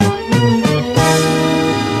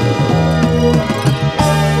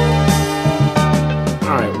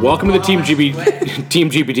Welcome to the Team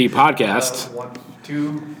GPT podcast.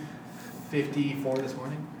 2:54 this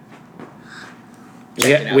morning.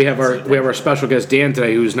 We have our special guest Dan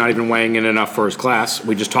today, who's not even weighing in enough for his class.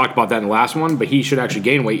 We just talked about that in the last one, but he should actually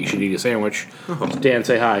gain weight. You should eat a sandwich. Dan,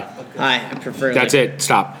 say hi. Hi, I prefer. That's it.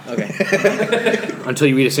 Stop. Okay. Until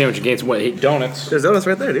you eat a sandwich and gain some weight. Hey, donuts. There's donuts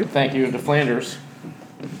right there, dude. Thank you to Flanders.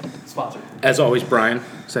 Sponsored. As always, Brian.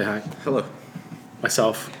 Say hi. Hello.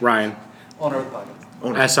 Myself, Ryan. Owner of the podcast.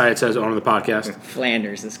 SI, it says owner of the podcast.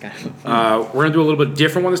 Flanders is kind of. We're going to do a little bit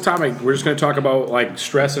different one this time. We're just going to talk about like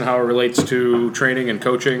stress and how it relates to training and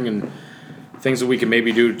coaching and things that we can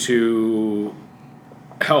maybe do to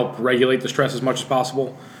help regulate the stress as much as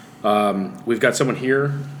possible. We've got someone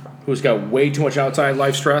here who's got way too much outside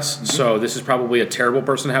life stress, so this is probably a terrible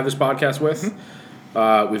person to have this podcast with.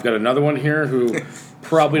 We've got another one here who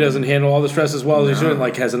probably doesn't handle all the stress as well as he's doing,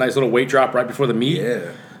 like has a nice little weight drop right before the meet.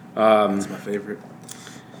 Yeah. That's my favorite.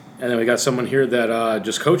 And then we got someone here that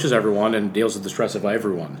just coaches everyone and deals with the stress of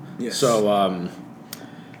everyone. Yes. So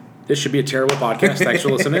this should be a terrible podcast. Thanks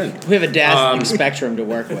for listening. We have a dazzling spectrum to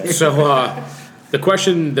work with. So the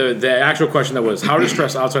question, the actual question that was, how does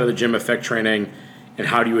stress outside of the gym affect training, and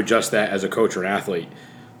how do you adjust that as a coach or an athlete?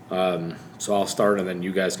 So I'll start, and then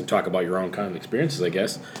you guys can talk about your own kind of experiences, I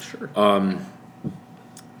guess. Sure. I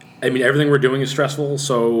mean, everything we're doing is stressful.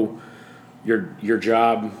 So your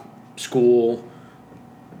job, school,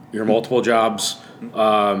 your multiple jobs,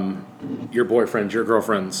 your boyfriends, your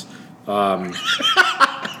girlfriends.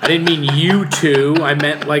 I didn't mean you two. I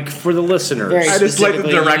meant like for the listeners. Very I just like the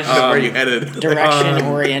specifically, direction of where you headed.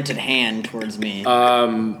 Direction-oriented hand towards me.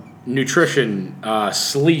 Nutrition,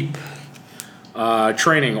 sleep,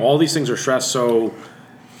 training. All these things are stress. So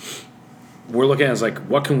we're looking at it as like,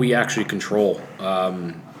 what can we actually control?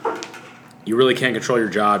 You really can't control your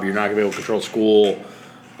job. You're not going to be able to control school.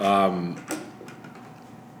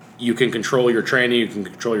 You can control your training. You can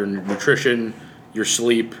control your nutrition, your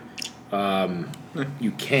sleep.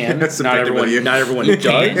 You can. That's Not everyone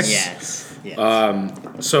does. Yes.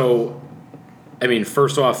 So, I mean,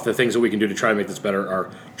 first off, the things that we can do to try to make this better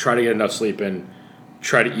are try to get enough sleep in,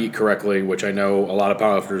 try to eat correctly, which I know a lot of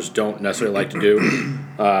powerlifters don't necessarily like to do.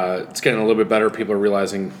 It's getting a little bit better. People are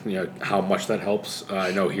realizing, how much that helps.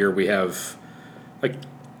 I know here we have like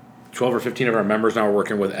 12 or 15 of our members now are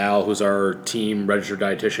working with Al, who's our team registered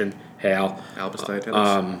dietitian. Hey, Al. Albus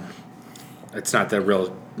Dietetics. It's not the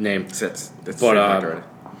real name. That's already.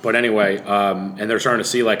 But anyway, and they're starting to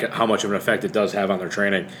see like how much of an effect it does have on their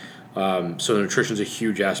training. So the nutrition is a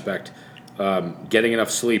huge aspect. Getting enough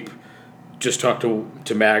sleep. Just talked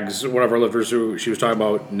to Mags, one of our lifters, who she was talking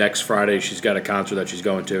about next Friday. She's got a concert that she's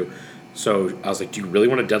going to. So I was like, do you really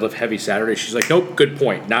want to deadlift heavy Saturday? She's like, nope, good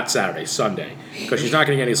point. Not Saturday, Sunday. Because she's not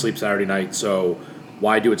going to get any sleep Saturday night. So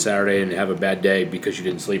why do it Saturday and have a bad day because you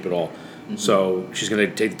didn't sleep at all? Mm-hmm. So she's going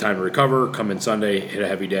to take the time to recover, come in Sunday, hit a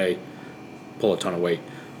heavy day, pull a ton of weight.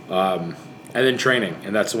 And then training.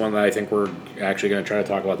 And that's the one that I think we're actually going to try to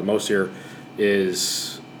talk about the most here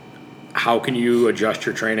is how can you adjust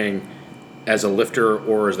your training as a lifter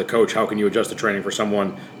or as the coach? How can you adjust the training for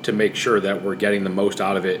someone to make sure that we're getting the most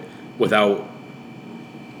out of it without,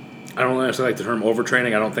 I don't necessarily like the term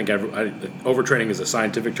overtraining. I don't think overtraining is a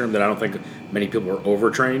scientific term that I don't think many people are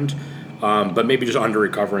overtrained, but maybe just under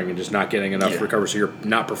recovering and just not getting enough recovery so you're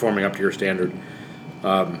not performing up to your standard.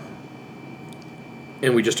 And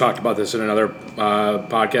we just talked about this in another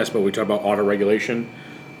podcast, but we talked about auto-regulation.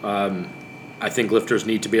 I think lifters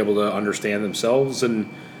need to be able to understand themselves,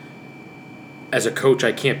 and as a coach,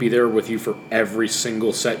 I can't be there with you for every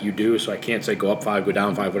single set you do, so I can't say go up 5, go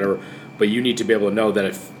down 5, whatever. But you need to be able to know that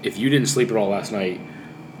if you didn't sleep at all last night,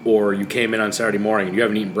 or you came in on Saturday morning and you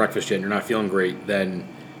haven't eaten breakfast yet and you're not feeling great, then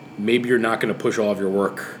maybe you're not going to push all of your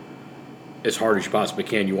work as hard as you possibly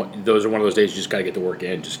can. Those are one of those days you just got to get the work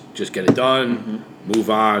in. Just get it done, move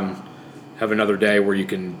on, have another day where you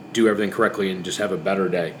can do everything correctly and just have a better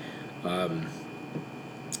day. And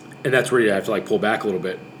that's where you have to pull back a little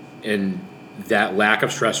bit. And that lack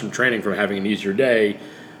of stress from training, from having an easier day,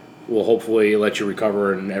 will hopefully let you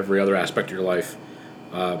recover in every other aspect of your life.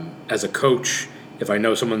 As a coach, if I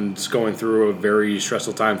know someone's going through a very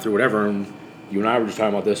stressful time through whatever, and you and I were just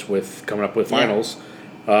talking about this with coming up with finals.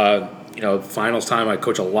 Finals time, I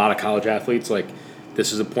coach a lot of college athletes.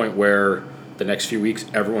 This is a point where the next few weeks,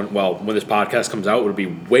 everyone, when this podcast comes out, it'll be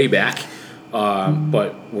way back.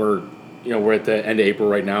 But we're at the end of April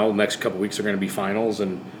right now. The next couple weeks are going to be finals,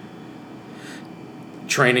 and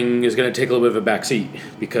training is going to take a little bit of a back seat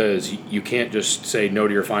because you can't just say no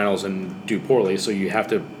to your finals and do poorly. So you have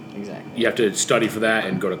to you have to study for that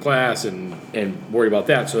and go to class and worry about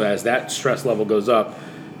that. So as that stress level goes up,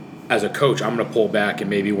 as a coach, I'm going to pull back and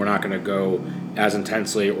maybe we're not going to go as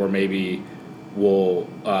intensely, or maybe we'll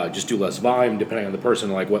just do less volume depending on the person,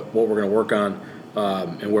 like what we're going to work on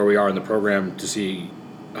and where we are in the program to see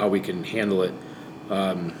how we can handle it.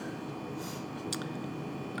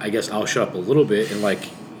 I guess I'll shut up a little bit and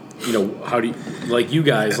how do you, like you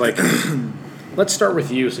guys, like let's start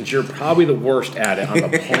with you since you're probably the worst at it on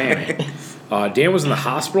the planet. Dan was in the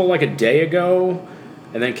hospital like a day ago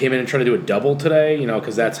and then came in and tried to do a double today,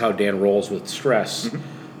 because that's how Dan rolls with stress.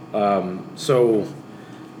 So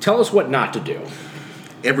tell us what not to do.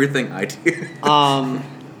 Everything I do.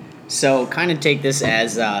 So kind of take this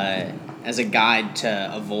as a guide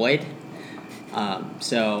to avoid.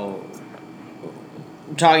 So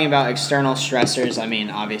talking about external stressors, I mean,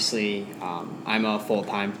 obviously, I'm a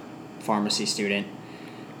full-time pharmacy student.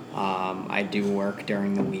 I do work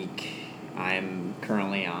during the week. I'm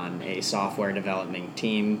currently on a software development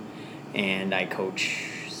team, and I coach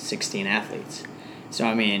 16 athletes. So,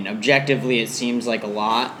 I mean, objectively, it seems like a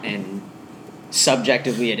lot, and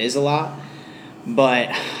subjectively, it is a lot. But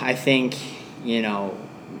I think,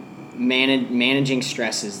 managing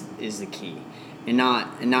stress is the key. And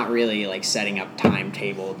not really like setting up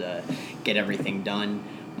timetable to get everything done.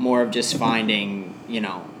 More of just finding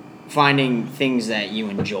things that you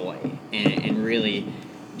enjoy and really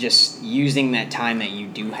just using that time that you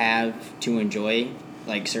do have to enjoy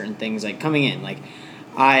like certain things, like coming in. Like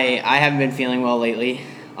I haven't been feeling well lately.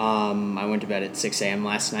 I went to bed at 6 a.m.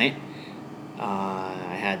 last night.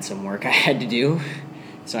 I had some work I had to do,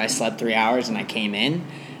 so I slept 3 hours and I came in,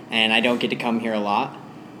 and I don't get to come here a lot.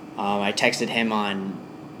 I texted him on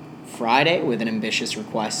Friday with an ambitious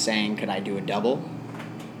request saying, could I do a double?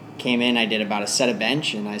 Came in, I did about a set of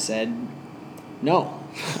bench, and I said, no,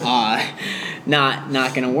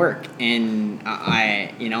 not going to work. And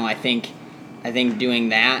I think doing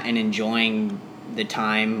that and enjoying the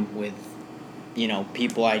time with,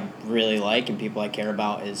 people I really like and people I care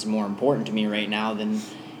about is more important to me right now than,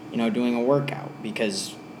 doing a workout,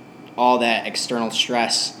 because all that external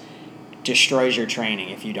stress destroys your training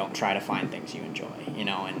if you don't try to find things you enjoy,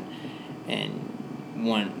 and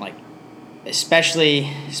one, like, especially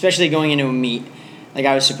going into a meet, like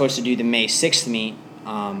I was supposed to do the May 6th meet,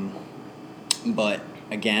 but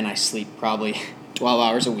again, I sleep probably 12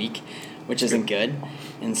 hours a week, which isn't good,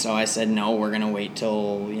 and so I said, no, we're going to wait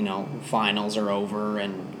till, finals are over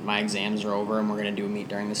and my exams are over, and we're going to do a meet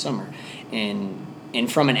during the summer, and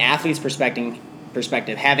from an athlete's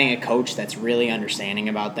perspective, having a coach that's really understanding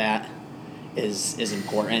about that is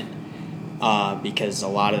important, because a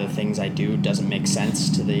lot of the things I do doesn't make sense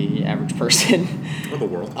to the average person. Or the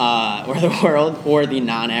world. Or the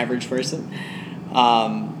non-average person.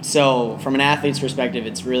 So from an athlete's perspective,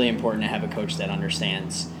 it's really important to have a coach that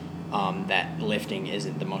understands that lifting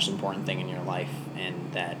isn't the most important thing in your life,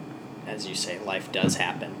 and that, as you say, life does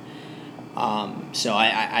happen. So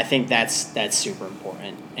I think that's super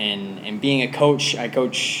important. And being a coach, I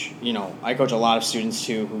coach a lot of students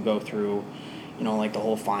too who go through, like the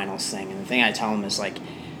whole finals thing. And the thing I tell them is like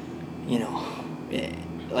the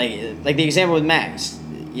example with Mags,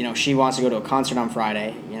 she wants to go to a concert on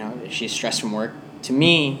Friday, she's stressed from work. To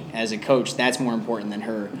me, as a coach, that's more important than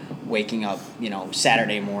her waking up,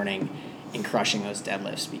 Saturday morning and crushing those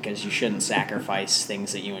deadlifts, because you shouldn't sacrifice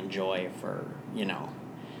things that you enjoy for,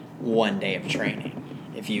 one day of training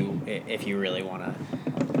if you really want to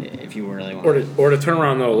or to turn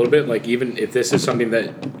around though a little bit, like even if this is something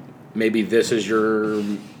that maybe this is your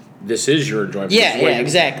enjoyment.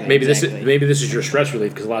 Exactly. Maybe this is your stress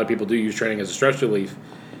relief, because a lot of people do use training as a stress relief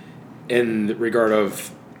in the regard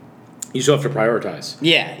of you still have to prioritize.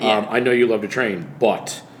 I know you love to train,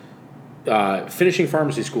 but finishing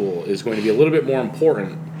pharmacy school is going to be a little bit more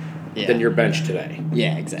important than your bench today.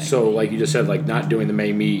 Yeah, exactly. So, like you just said, like not doing the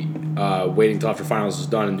May meet, waiting till after finals is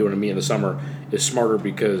done and doing a meet in the summer is smarter,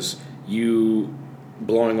 because you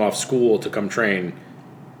blowing off school to come train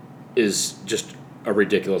is just a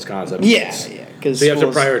ridiculous concept. So you have to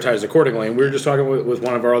prioritize accordingly. And we were just talking with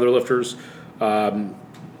one of our other lifters,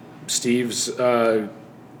 Steve's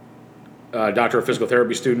doctor of physical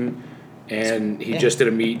therapy student, and he just did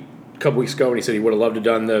a meet a couple weeks ago, and he said he would have loved to have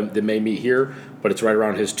done the May meet here, but it's right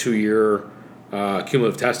around his 2-year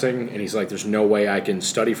cumulative testing, and he's like, there's no way I can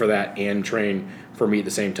study for that and train for meet at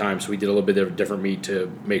the same time. So we did a little bit of a different meet to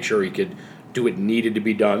make sure he could do what needed to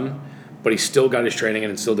be done, but he still got his training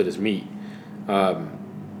and still did his meet.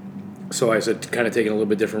 So I said, kind of taking a little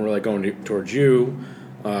bit different, we're like going towards you,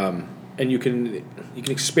 and you can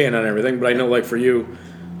expand on everything, but I know like for you,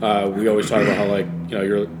 we always talk about how like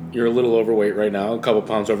you're a little overweight right now, a couple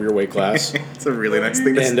pounds over your weight class. It's a really nice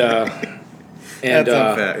thing to say. And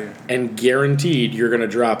That's unfair, yeah. and guaranteed you're gonna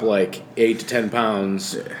drop like 8 to 10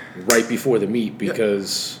 pounds right before the meet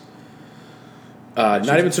because not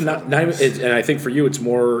even and I think for you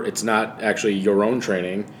it's not actually your own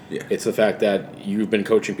training. Yeah. It's the fact that you've been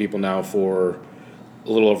coaching people now for a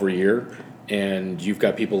little over a year and you've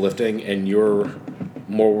got people lifting and you're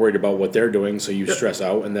more worried about what they're doing, so you stress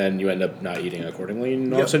out and then you end up not eating accordingly,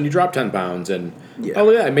 and all of a sudden you drop 10 pounds and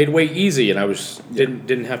I made weight easy and I was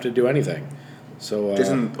didn't have to do anything. So It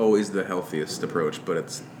isn't always the healthiest approach, but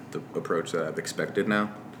it's the approach that I've expected now.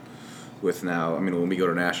 When we go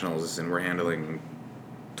to nationals and we're handling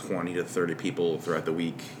 20 to 30 people throughout the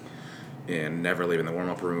week and never leaving the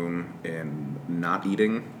warm-up room and not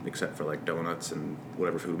eating except for like donuts and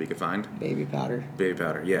whatever food we could find. Baby powder. Baby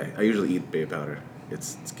powder, yeah. I usually eat baby powder.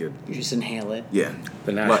 It's good. You just inhale it. Yeah.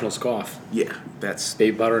 the national scoff. Yeah, that's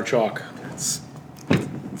Baby butter and chalk. it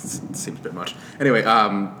seems a bit much. Anyway,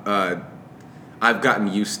 I've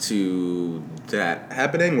gotten used to that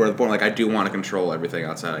happening. Where the point, like, I do want to control everything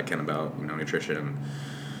outside I can about nutrition,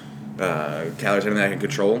 calories, everything I can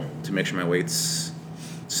control to make sure my weight's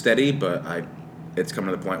steady. But it's coming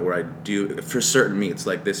to the point where I do for certain meets,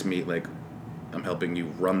 like this meet, like I'm helping you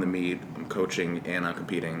run the meet, I'm coaching, and I'm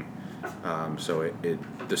competing. So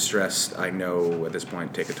the stress I know at this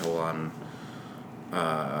point take a toll on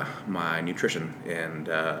my nutrition, and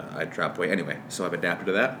I dropped weight anyway. So I've adapted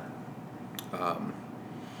to that.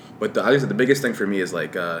 But obviously the biggest thing for me is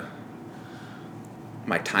like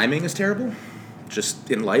my timing is terrible,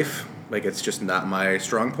 just in life. Like it's just not my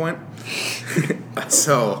strong point.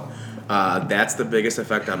 So that's the biggest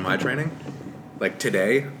effect on my training. Like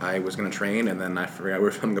today, I was gonna train and then I forgot we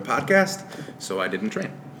were filming a podcast, so I didn't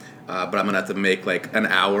train. But I'm gonna have to make like an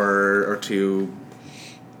hour or two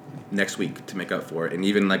next week to make up for it. And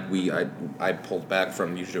even like I pulled back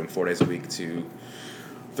from usually doing 4 days a week to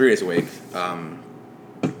 3 days a week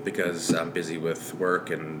because I'm busy with work,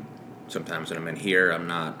 and sometimes when I'm in here, I'm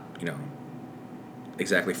not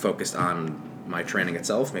exactly focused on my training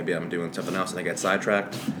itself. Maybe I'm doing something else and I get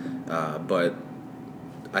sidetracked. But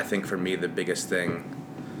I think for me the biggest thing,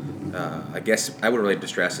 I guess I would relate to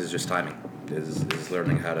stress, is just timing. Is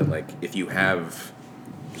learning how to, like, if you have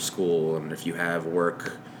school and if you have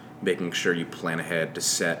work, making sure you plan ahead to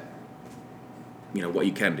set what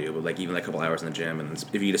you can do, but like even like a couple hours in the gym, and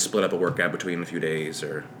if you need to split up a workout between a few days,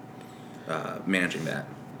 or managing that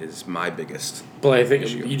is my biggest. But I think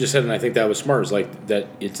issue. you just said, and I think that was smart. Is like that.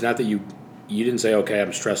 It's not that you didn't say, okay,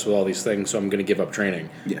 I'm stressed with all these things, so I'm going to give up training.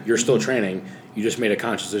 Yeah. You're still training. You just made a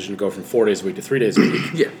conscious decision to go from 4 days a week to 3 days a week.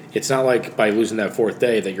 Yeah. It's not like by losing that fourth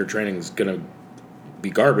day that your training is going to be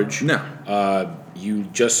garbage. No. You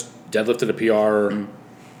just deadlifted a PR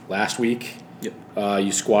last week. Yep.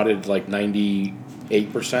 You squatted like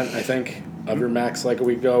 98%, I think, of your max like a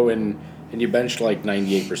week ago, and you benched like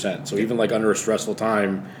 98%. So even like under a stressful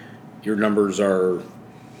time, your numbers are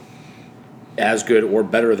as good or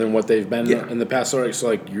better than what they've been in the past. So it's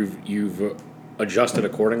like you've adjusted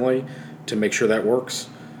accordingly to make sure that works.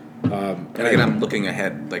 And again, I'm looking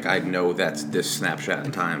ahead. Like, I know that's this snapshot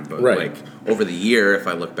in time, but Right. like over the year, if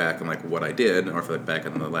I look back and like what I did, or if I look back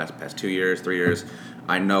in the past 2 years, 3 years,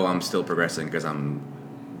 I know I'm still progressing because I'm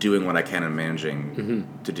doing what I can and managing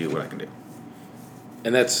to do what I can do.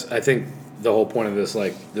 And that's, I think, the whole point of this,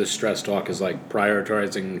 like, this stress talk is like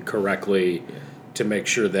prioritizing correctly to make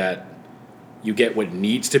sure that you get what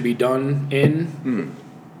needs to be done in,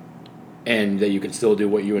 and that you can still do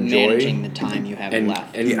what you enjoy. Managing the time you have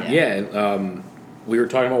left. And we were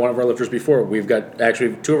talking about one of our lifters before. We've got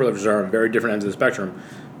actually two of our lifters are on very different ends of the spectrum.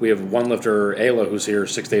 We have one lifter, Ayla, who's here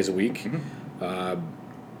 6 days a week, and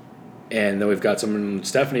then we've got someone,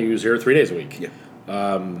 Stephanie, who's here 3 days a week.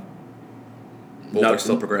 Both are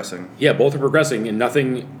still progressing. Yeah, both are progressing, and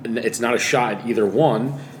nothing. It's not a shot at either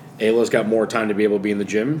one. Ayla's got more time to be able to be in the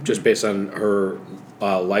gym just based on her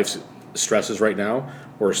life's stresses right now,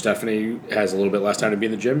 where Stephanie has a little bit less time to be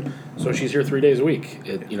in the gym, so she's here 3 days a week.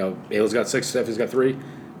 Ayla's got 6, Stephanie's got 3.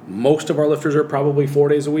 Most of our lifters are probably 4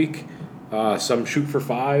 days a week. Some shoot for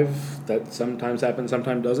 5. That sometimes happens,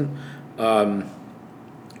 sometimes doesn't.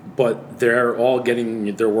 But they're all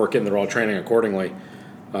getting their work in. They're all training accordingly.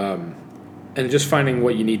 And just finding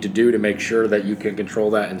what you need to do to make sure that you can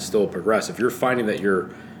control that and still progress. If you're finding that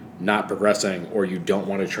you're not progressing, or you don't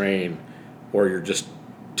want to train, or you're just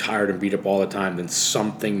tired and beat up all the time, then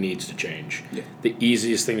something needs to change. Yeah. The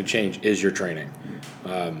easiest thing to change is your training.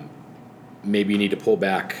 Maybe you need to pull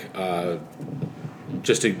back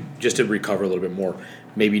just to recover a little bit more.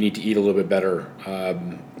 Maybe you need to eat a little bit better.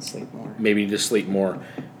 Sleep more. Maybe you need to sleep more.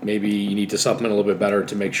 Maybe you need to supplement a little bit better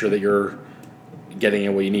to make sure that you're getting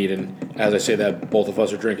in what you need. And as I say that, both of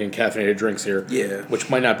us are drinking caffeinated drinks here. Yeah. Which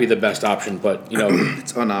might not be the best option, but,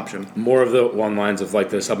 It's an option. more of the one lines of like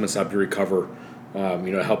the supplements help you recover,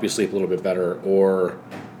 help you sleep a little bit better, or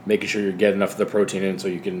making sure you get enough of the protein in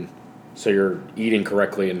so you're eating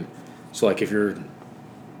correctly. And so like if you're,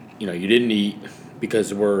 you didn't eat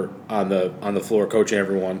because we're on the floor coaching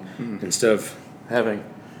everyone, instead of having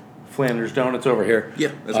Flanders donuts over here.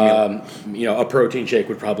 Yeah, that's a meal. A protein shake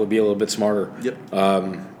would probably be a little bit smarter. Yep.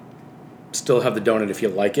 Still have the donut if you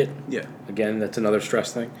like it. Yeah. Again, that's another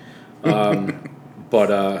stress thing.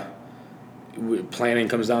 But planning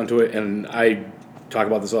comes down to it, and I talk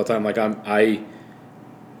about this all the time. Like I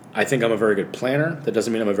think I'm a very good planner. That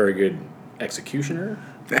doesn't mean I'm a very good executioner.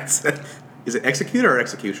 Is it executor or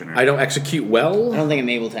executioner? I don't execute well I don't think I'm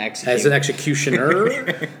able to execute. as an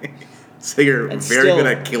executioner. So you're That's very still- good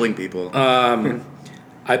at killing people.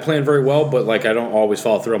 I plan very well, but like I don't always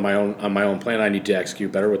follow through on my own plan. I need to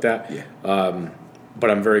execute better with that. Yeah. But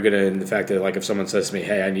I'm very good in the fact that like if someone says to me,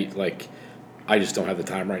 "Hey, I just don't have the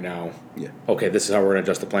time right now." Yeah. Okay, this is how we're gonna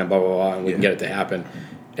adjust the plan, blah blah blah, and we can Yeah. get it to happen.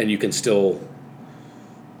 And you can still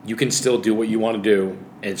do what you want to do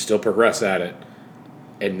and still progress at it,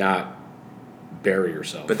 and not bury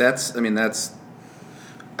yourself. But that's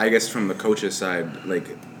I guess from the coach's side,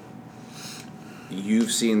 like,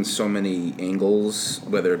 you've seen so many angles,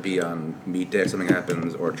 whether it be on meet day if something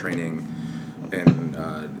happens or training, and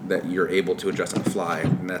that you're able to adjust on the fly.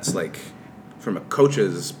 And that's like, from a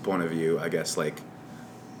coach's point of view, I guess, like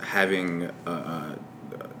having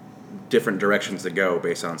different directions to go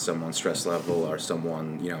based on someone's stress level or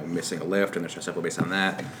someone missing a lift and their stress level based on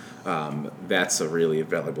that. That's a really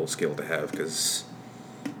valuable skill to have, because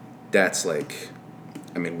that's like,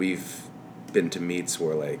 we've been to meets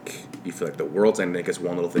where like you feel like the world's ending because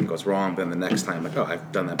one little thing goes wrong, but then the next time like, oh,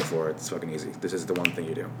 I've done that before, it's fucking easy, this is the one thing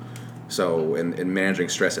you do. So in managing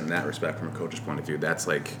stress in that respect from a coach's point of view, that's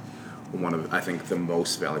like one of, I think, the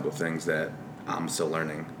most valuable things that I'm still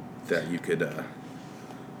learning, that you could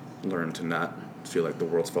learn to not feel like the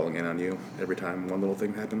world's falling in on you every time one little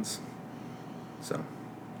thing happens. So,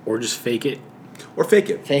 or just fake it. or fake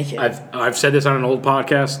it. Fake it. I've said this on an old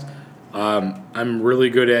podcast. I'm really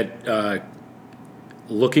good at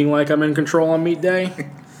looking like I'm in control on meet day.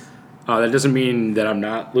 That doesn't mean that I'm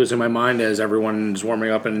not losing my mind as everyone's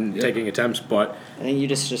warming up and taking attempts, but I think you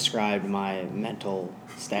just described my mental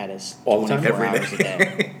status All the time? 24 Every hours a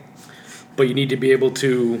day. but you need to be able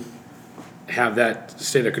to have that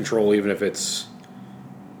state of control, even if it's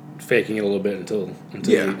faking it a little bit until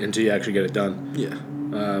you actually get it done. Yeah.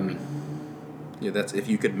 That's, if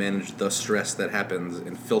you could manage the stress that happens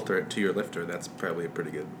and filter it to your lifter, that's probably a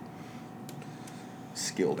pretty good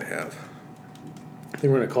skill to have. I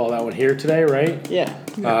think we're going to call that one here today, right? Yeah.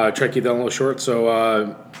 Try to keep that a little short.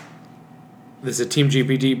 So this is a Team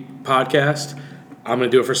GPT podcast. I'm going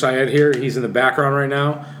to do it for Syed here. He's in the background right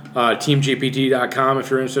now. TeamGPT.com if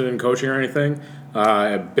you're interested in coaching or anything.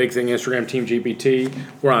 A big thing, Instagram, Team GPT.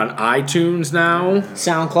 We're on iTunes now.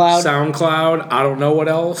 SoundCloud. I don't know what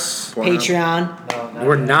else. Patreon. No, not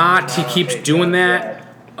We're yet. not. He on keeps Patreon doing that. yet.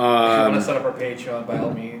 If you want to set up our Patreon, by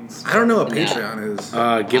all means. I don't know what No. Patreon is.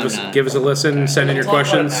 Give us a listen. Send in your We'll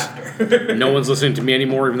talk about it questions. after. No one's listening to me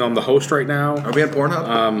anymore, even though I'm the host right now. Are we on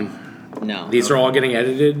Pornhub? No. These are all getting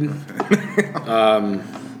edited.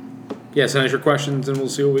 Send us your questions and we'll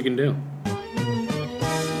see what we can do.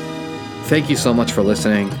 Thank you so much for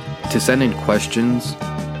listening. To send in questions,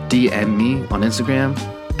 DM me on Instagram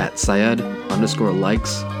at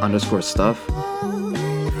Syed_likes_stuff.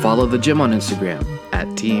 Follow the gym on Instagram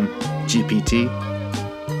at Team GPT.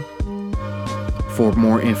 For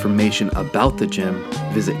more information about the gym,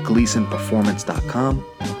 visit GleasonPerformance.com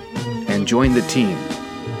and join the team.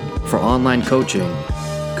 For online coaching,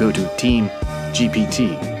 go to TeamGPT.com.